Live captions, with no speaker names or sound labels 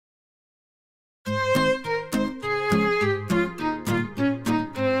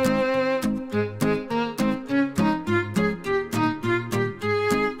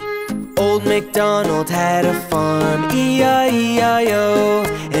MacDonald had a farm, E-I-E-I-O.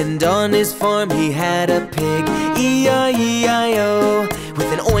 And on his farm he had a pig, E-I-E-I-O.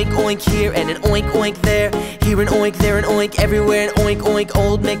 With an oink oink here and an oink oink there, here an oink, there an oink, everywhere an oink oink.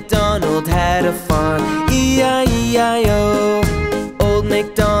 Old MacDonald had a farm, E-I-E-I-O. Old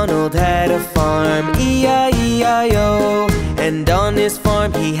MacDonald had a farm, E-I-E-I-O. And on his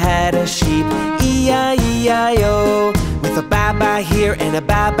farm he had a sheep, E-I-E-I-O. With a baa-baa here and a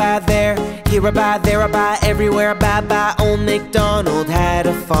baa-baa there, here a baa, there a baa, everywhere a baa-baa. Old MacDonald had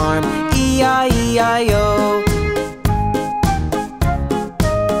a farm, E-I-E-I-O.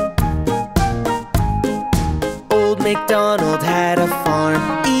 Old MacDonald had a farm,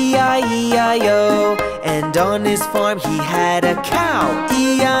 E-I-E-I-O. And on his farm he had a cow,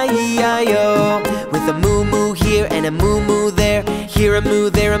 E-I-E-I-O. With a moo-moo here and a moo-moo there, here a moo,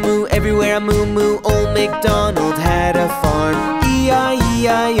 there a moo, everywhere a moo-moo. Old MacDonald had a farm,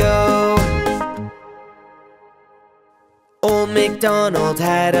 E-I-E-I-O. Old MacDonald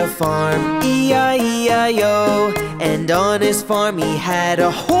had a farm, E-I-E-I-O. And on his farm he had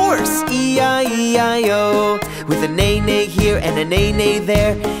a horse, E-I-E-I-O. With a neigh-neigh here and a neigh-neigh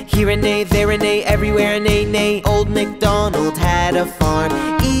there, here a neigh, there a neigh, everywhere a neigh-neigh. Old MacDonald had a farm,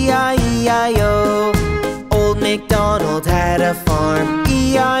 E-I-E-I-O. Old MacDonald had a farm,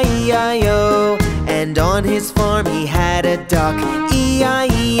 E-I-E-I-O. And on his farm he had a duck,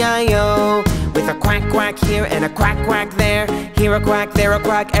 E-I-E-I-O. With a quack quack here and a quack quack there, here a quack, there a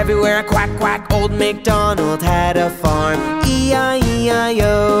quack, everywhere a quack quack. Old MacDonald had a farm,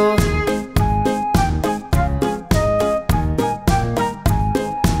 E-I-E-I-O.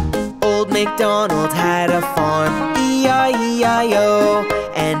 Old MacDonald had a farm, E-I-E-I-O.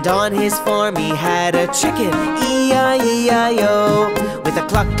 And on his farm he had a chicken, E-I-E-I-O. With a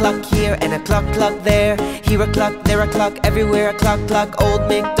cluck cluck here and a cluck cluck there, here a cluck, there a cluck, everywhere a cluck cluck. Old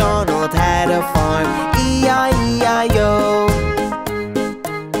MacDonald had a farm, E-I-E-I-O.